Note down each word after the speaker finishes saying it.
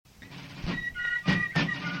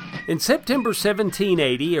In September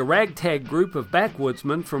 1780, a ragtag group of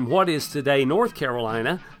backwoodsmen from what is today North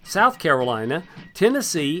Carolina, South Carolina,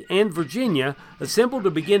 Tennessee, and Virginia assembled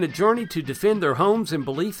to begin a journey to defend their homes and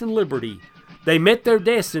belief in liberty. They met their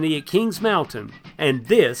destiny at Kings Mountain, and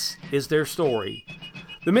this is their story.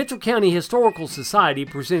 The Mitchell County Historical Society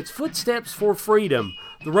presents Footsteps for Freedom,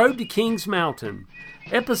 The Road to Kings Mountain.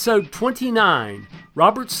 Episode 29,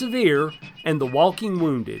 Robert Sevier and the Walking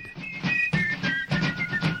Wounded.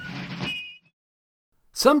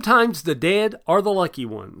 Sometimes the dead are the lucky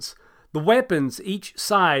ones. The weapons each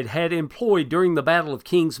side had employed during the Battle of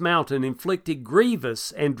Kings Mountain inflicted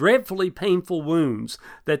grievous and dreadfully painful wounds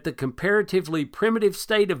that the comparatively primitive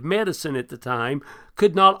state of medicine at the time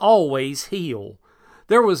could not always heal.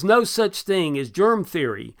 There was no such thing as germ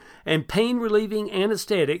theory, and pain-relieving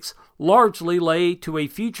anesthetics largely lay to a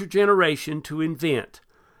future generation to invent.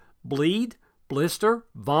 Bleed, blister,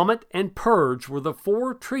 vomit, and purge were the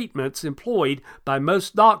four treatments employed by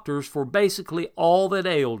most doctors for basically all that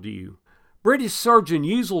ailed you. British surgeon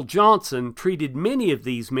Uzell Johnson treated many of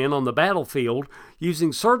these men on the battlefield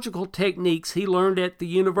using surgical techniques he learned at the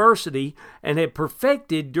university and had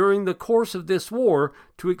perfected during the course of this war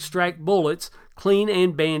to extract bullets, clean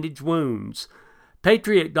and bandage wounds.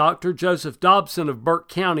 Patriot doctor Joseph Dobson of Burke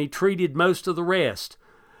County treated most of the rest.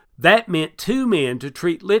 That meant 2 men to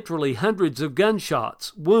treat literally hundreds of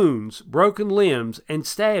gunshots, wounds, broken limbs, and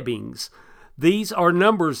stabbings. These are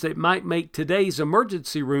numbers that might make today's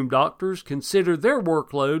emergency room doctors consider their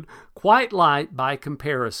workload quite light by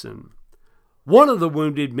comparison. One of the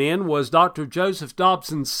wounded men was Dr. Joseph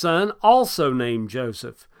Dobson's son, also named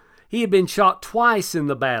Joseph. He had been shot twice in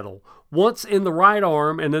the battle, once in the right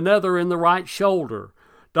arm and another in the right shoulder.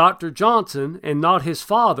 Dr. Johnson, and not his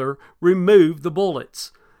father, removed the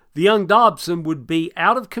bullets. The young Dobson would be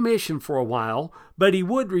out of commission for a while, but he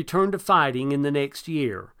would return to fighting in the next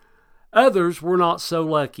year. Others were not so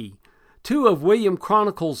lucky. 2 of William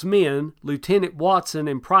Chronicle's men, Lieutenant Watson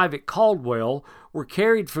and Private Caldwell, were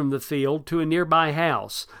carried from the field to a nearby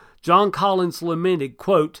house. John Collins lamented,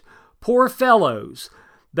 quote, "Poor fellows!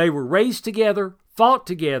 They were raised together, fought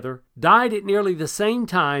together, died at nearly the same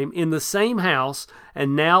time in the same house,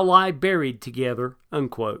 and now lie buried together,"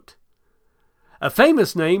 unquote. A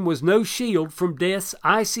famous name was no shield from death's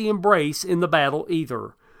icy embrace in the battle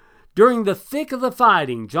either. During the thick of the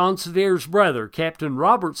fighting, John Sevier's brother, Captain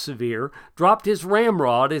Robert Sevier, dropped his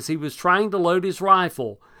ramrod as he was trying to load his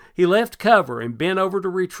rifle. He left cover and bent over to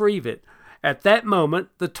retrieve it. At that moment,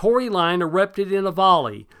 the Tory line erupted in a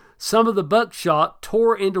volley. Some of the buckshot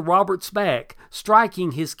tore into Robert's back,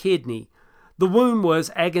 striking his kidney. The wound was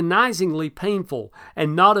agonizingly painful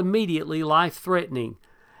and not immediately life-threatening.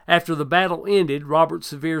 After the battle ended, Robert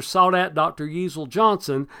Sevier sought out Dr. Uzell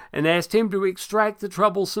Johnson and asked him to extract the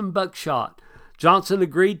troublesome buckshot. Johnson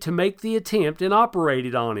agreed to make the attempt and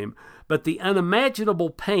operated on him, but the unimaginable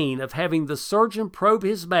pain of having the surgeon probe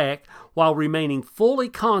his back while remaining fully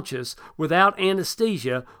conscious without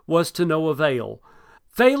anesthesia was to no avail.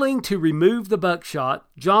 Failing to remove the buckshot,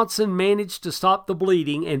 Johnson managed to stop the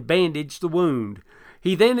bleeding and bandage the wound.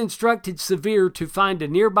 He then instructed Sevier to find a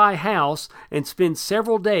nearby house and spend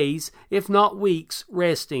several days, if not weeks,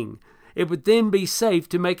 resting. It would then be safe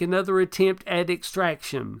to make another attempt at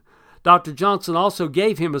extraction. Dr. Johnson also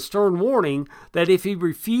gave him a stern warning that if he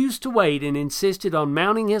refused to wait and insisted on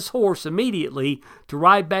mounting his horse immediately to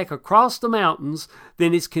ride back across the mountains,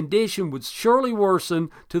 then his condition would surely worsen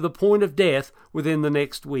to the point of death within the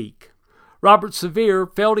next week. Robert Sevier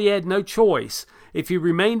felt he had no choice. If he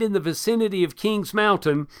remained in the vicinity of Kings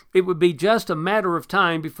Mountain, it would be just a matter of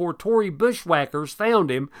time before Tory bushwhackers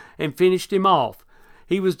found him and finished him off.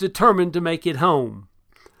 He was determined to make it home.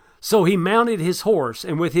 So he mounted his horse,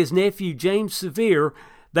 and with his nephew James Sevier,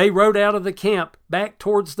 they rode out of the camp back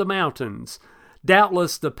towards the mountains.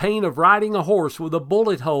 Doubtless the pain of riding a horse with a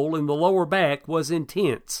bullet hole in the lower back was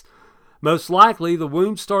intense. Most likely the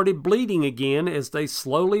wound started bleeding again as they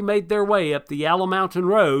slowly made their way up the Yellow Mountain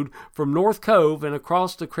Road from North Cove and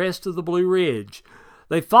across the crest of the Blue Ridge.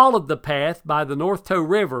 They followed the path by the North Toe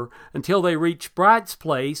River until they reached Bright's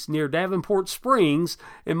Place near Davenport Springs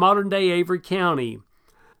in modern-day Avery County.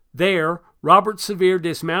 There, Robert Sevier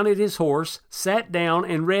dismounted his horse, sat down,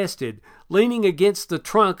 and rested, leaning against the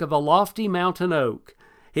trunk of a lofty mountain oak.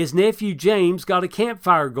 His nephew James got a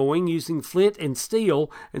campfire going using flint and steel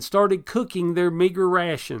and started cooking their meager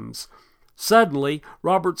rations. Suddenly,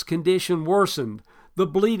 Robert's condition worsened. The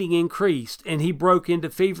bleeding increased, and he broke into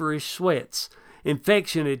feverish sweats.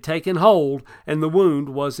 Infection had taken hold, and the wound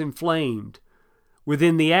was inflamed.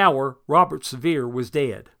 Within the hour, Robert Sevier was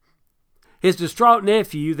dead. His distraught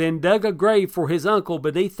nephew then dug a grave for his uncle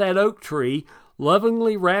beneath that oak tree,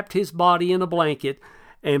 lovingly wrapped his body in a blanket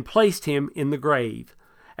and placed him in the grave.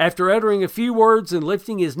 After uttering a few words and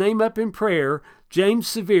lifting his name up in prayer, James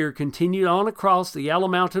Sevier continued on across the Yellow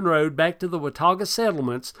Mountain Road back to the Watauga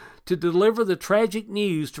settlements to deliver the tragic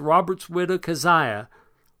news to Robert's widow Keziah.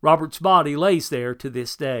 Robert's body lays there to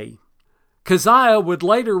this day. Keziah would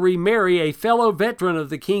later remarry a fellow veteran of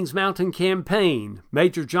the Kings Mountain campaign,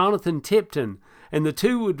 Major Jonathan Tipton, and the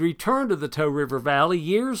two would return to the Tow River Valley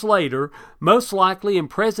years later, most likely in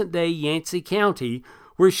present-day Yancey County,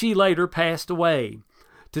 where she later passed away.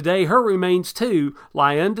 Today, her remains, too,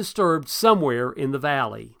 lie undisturbed somewhere in the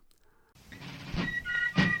valley.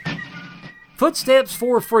 Footsteps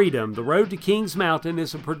for Freedom, The Road to Kings Mountain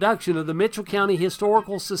is a production of the Mitchell County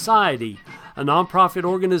Historical Society, a nonprofit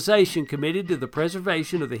organization committed to the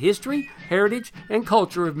preservation of the history, heritage, and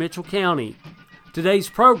culture of Mitchell County. Today's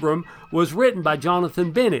program was written by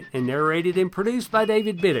Jonathan Bennett and narrated and produced by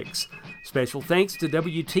David Biddix. Special thanks to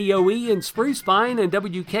WTOE in Spruce Pine and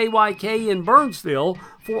WKYK in Burnsville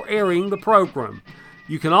for airing the program.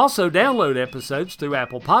 You can also download episodes through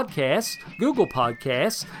Apple Podcasts, Google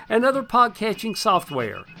Podcasts, and other podcatching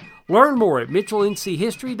software. Learn more at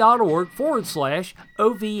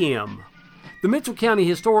mitchellnchistory.org/OVM. The Mitchell County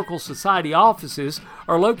Historical Society offices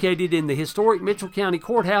are located in the historic Mitchell County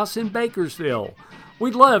Courthouse in Bakersville.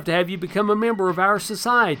 We'd love to have you become a member of our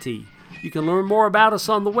society. You can learn more about us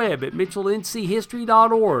on the web at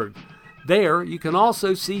mitchellnchistory.org. There, you can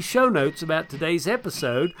also see show notes about today's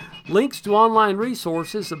episode, links to online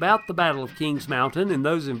resources about the Battle of Kings Mountain and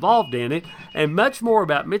those involved in it, and much more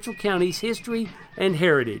about Mitchell County's history and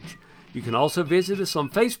heritage. You can also visit us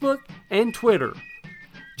on Facebook and Twitter.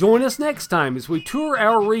 Join us next time as we tour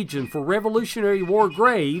our region for Revolutionary War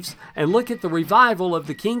graves and look at the revival of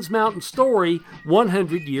the Kings Mountain story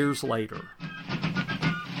 100 years later.